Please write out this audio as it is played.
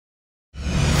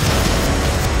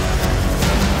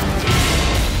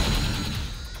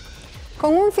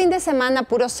Con un fin de semana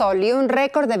puro sol y un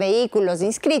récord de vehículos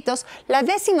inscritos, la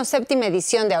 17ª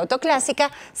edición de Autoclásica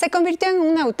se convirtió en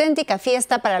una auténtica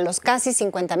fiesta para los casi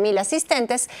 50.000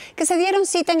 asistentes que se dieron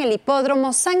cita en el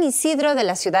Hipódromo San Isidro de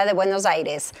la ciudad de Buenos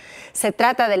Aires. Se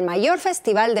trata del mayor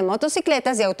festival de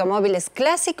motocicletas y automóviles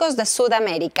clásicos de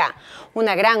Sudamérica,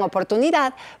 una gran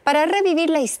oportunidad para revivir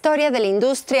la historia de la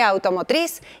industria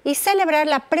automotriz y celebrar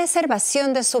la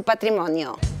preservación de su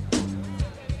patrimonio.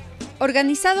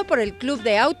 Organizado por el Club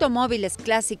de Automóviles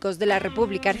Clásicos de la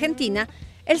República Argentina,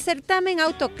 el certamen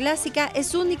Autoclásica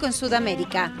es único en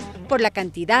Sudamérica por la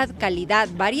cantidad, calidad,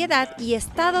 variedad y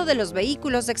estado de los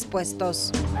vehículos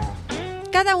expuestos.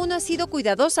 Cada uno ha sido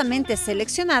cuidadosamente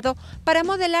seleccionado para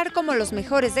modelar como los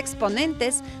mejores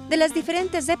exponentes de las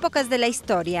diferentes épocas de la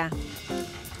historia.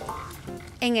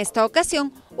 En esta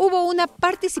ocasión hubo una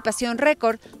participación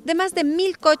récord de más de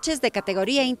 1.000 coches de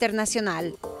categoría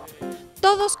internacional.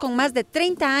 Todos con más de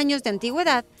 30 años de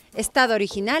antigüedad, estado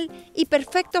original y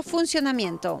perfecto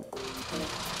funcionamiento.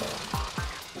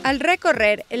 Al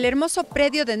recorrer el hermoso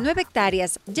predio de 9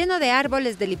 hectáreas lleno de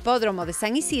árboles del Hipódromo de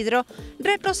San Isidro,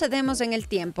 retrocedemos en el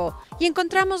tiempo y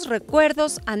encontramos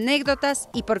recuerdos, anécdotas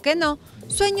y, por qué no,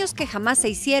 sueños que jamás se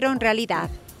hicieron realidad.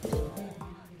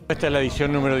 Esta es la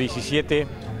edición número 17.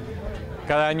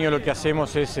 Cada año lo que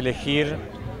hacemos es elegir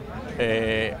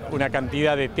una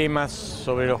cantidad de temas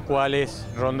sobre los cuales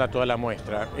ronda toda la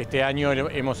muestra. Este año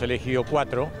hemos elegido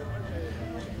 4,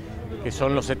 que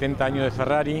son los 70 años de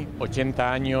Ferrari,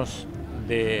 80 años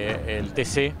del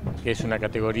TC, que es una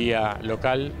categoría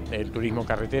local del turismo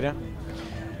carretera,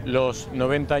 los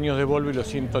 90 años de Volvo y los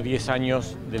 110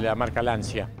 años de la marca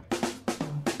Lancia.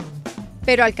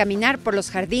 Pero al caminar por los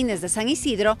jardines de San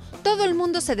Isidro, todo el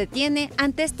mundo se detiene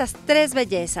ante estas 3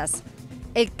 bellezas: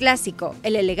 el clásico,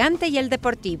 el elegante y el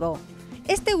deportivo.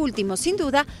 Este último, sin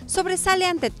duda, sobresale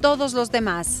ante todos los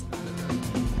demás.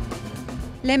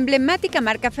 La emblemática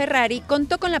marca Ferrari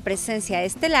contó con la presencia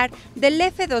estelar del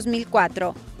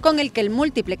F2004, con el que el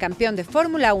múltiple campeón de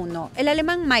Fórmula 1, el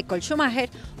alemán Michael Schumacher,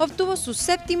 obtuvo su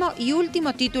 7º y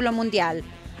último título mundial,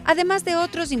 además de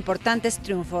otros importantes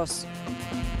triunfos.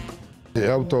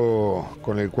 El auto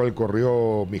con el cual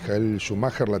corrió Michael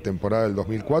Schumacher la temporada del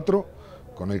 2004,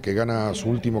 con el que gana su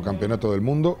último campeonato del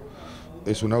mundo.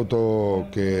 Es un auto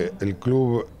que el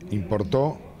club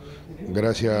importó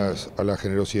gracias a la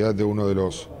generosidad de uno de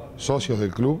los socios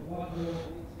del club,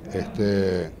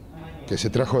 que se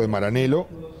trajo de Maranello,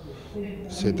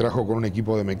 se trajo con un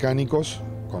equipo de mecánicos,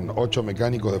 con 8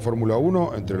 mecánicos de Fórmula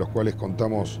 1, entre los cuales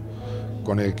contamos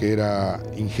con el que era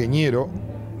ingeniero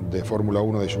de Fórmula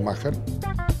 1 de Schumacher.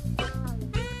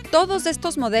 Todos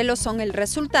estos modelos son el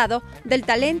resultado del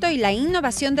talento y la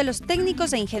innovación de los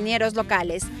técnicos e ingenieros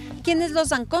locales, quienes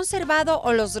los han conservado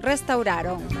o los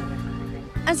restauraron.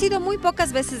 Han sido muy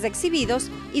pocas veces exhibidos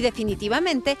y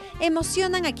definitivamente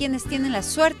emocionan a quienes tienen la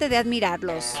suerte de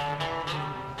admirarlos.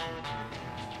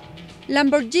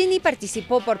 Lamborghini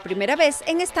participó por primera vez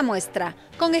en esta muestra,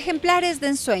 con ejemplares de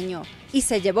ensueño, y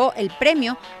se llevó el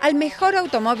premio al mejor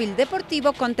automóvil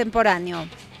deportivo contemporáneo.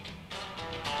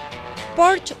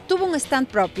 Porsche tuvo un stand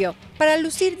propio para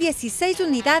lucir 16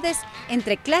 unidades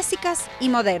entre clásicas y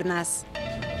modernas.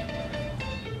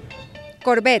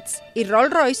 Corvettes y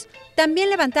Rolls-Royce también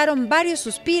levantaron varios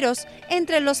suspiros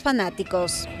entre los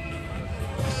fanáticos.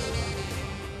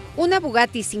 Una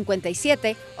Bugatti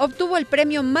 57 obtuvo el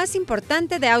premio más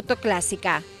importante de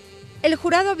Autoclásica. El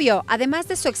jurado vio, además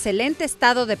de su excelente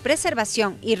estado de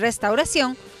preservación y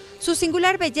restauración, su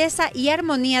singular belleza y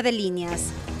armonía de líneas.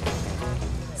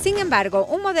 Sin embargo,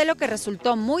 un modelo que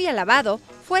resultó muy alabado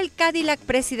fue el Cadillac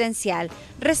presidencial,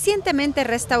 recientemente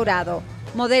restaurado,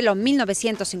 modelo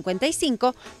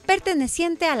 1955,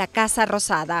 perteneciente a la Casa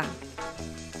Rosada.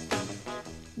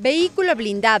 Vehículo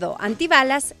blindado,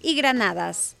 antibalas y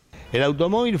granadas. El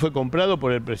automóvil fue comprado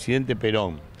por el presidente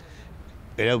Perón,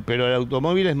 pero el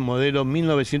automóvil es modelo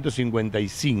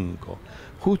 1955.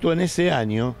 Justo en ese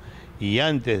año y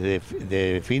antes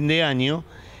de fin de año,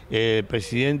 el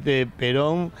presidente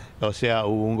Perón,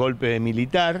 hubo un golpe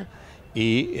militar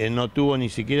y no tuvo ni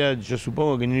siquiera, yo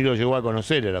supongo que ni lo llegó a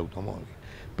conocer el automóvil.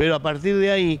 Pero a partir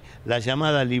de ahí, la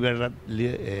llamada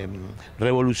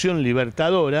Revolución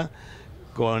Libertadora,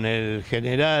 con el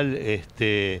general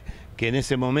que en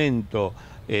ese momento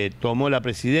tomó la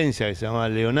presidencia, que se llamaba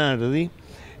Leonardi,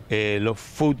 lo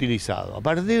fue utilizado. A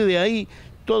partir de ahí,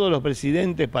 todos los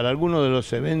presidentes para algunos de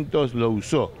los eventos lo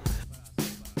usó.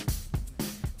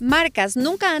 Marcas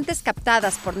nunca antes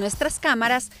captadas por nuestras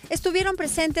cámaras estuvieron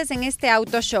presentes en este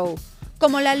auto show,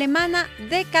 como la alemana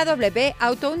DKW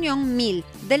Auto Union 1000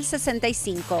 del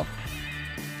 65,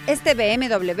 este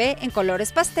BMW en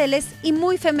colores pasteles y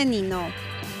muy femenino.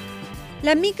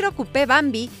 La micro coupé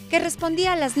Bambi, que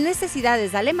respondía a las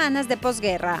necesidades alemanas de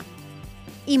posguerra.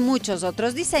 Y muchos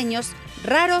otros diseños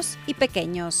raros y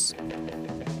pequeños.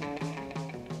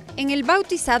 En el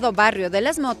bautizado barrio de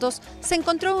las motos se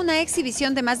encontró una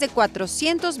exhibición de más de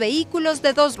 400 vehículos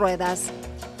de 2 ruedas,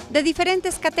 de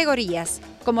diferentes categorías,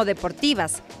 como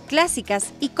deportivas,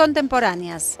 clásicas y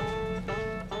contemporáneas.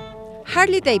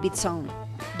 Harley Davidson,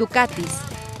 Ducatis,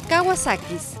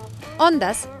 Kawasaki's,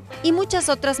 Hondas y muchas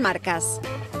otras marcas.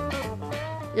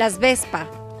 Las Vespa,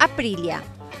 Aprilia,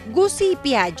 Guzzi y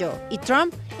Piaggio y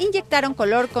Trump inyectaron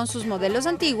color con sus modelos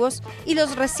antiguos y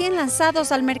los recién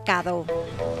lanzados al mercado.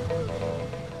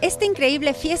 Esta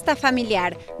increíble fiesta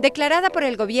familiar, declarada por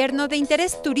el gobierno de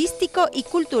interés turístico y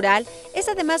cultural, es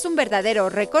además un verdadero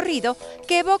recorrido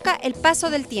que evoca el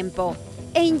paso del tiempo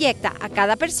e inyecta a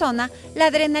cada persona la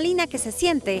adrenalina que se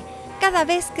siente cada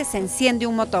vez que se enciende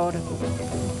un motor.